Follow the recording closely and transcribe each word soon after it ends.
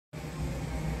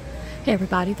Hey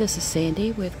everybody, this is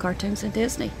Sandy with Cartoons and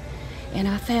Disney, and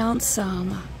I found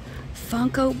some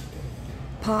Funko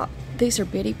Pop. These are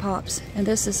Bitty Pops, and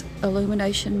this is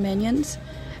Illumination Minions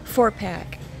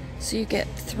 4-pack. So you get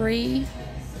 3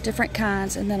 different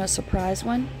kinds and then a surprise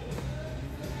one.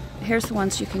 Here's the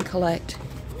ones you can collect.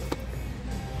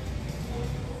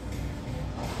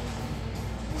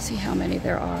 See how many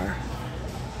there are.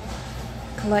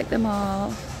 Collect them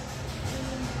all.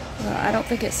 Well, I don't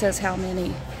think it says how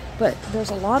many, but there's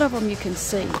a lot of them you can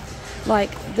see. Like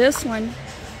this one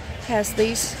has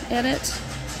these in it,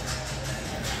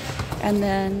 and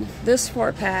then this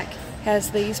 4-pack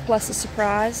has these plus a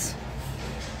surprise.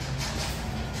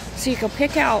 So you can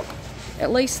pick out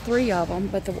at least 3 of them,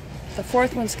 but the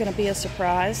 4th one's going to be a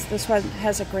surprise. This one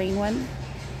has a green one,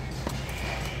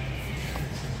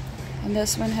 and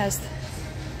this one has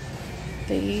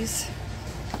these.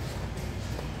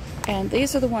 And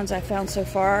these are the ones I found so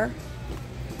far.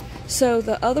 So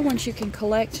the other ones you can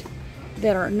collect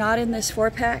that are not in this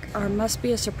 4-pack must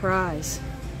be a surprise.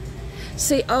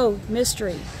 See, oh,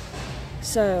 mystery.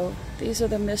 So these are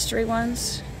the mystery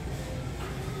ones.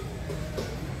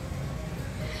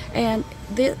 And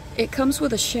it comes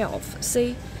with a shelf,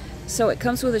 see? So it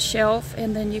comes with a shelf,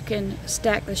 and then you can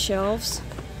stack the shelves.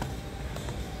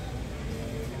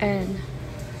 And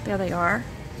there they are.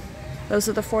 Those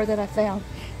are the 4 that I found.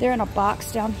 They're in a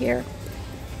box down here.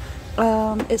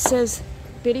 It says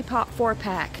Bitty Pop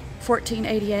 4-pack,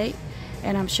 $14.88,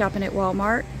 and I'm shopping at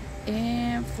Walmart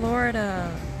in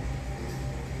Florida.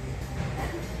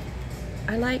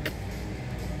 I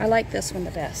like this one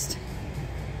the best.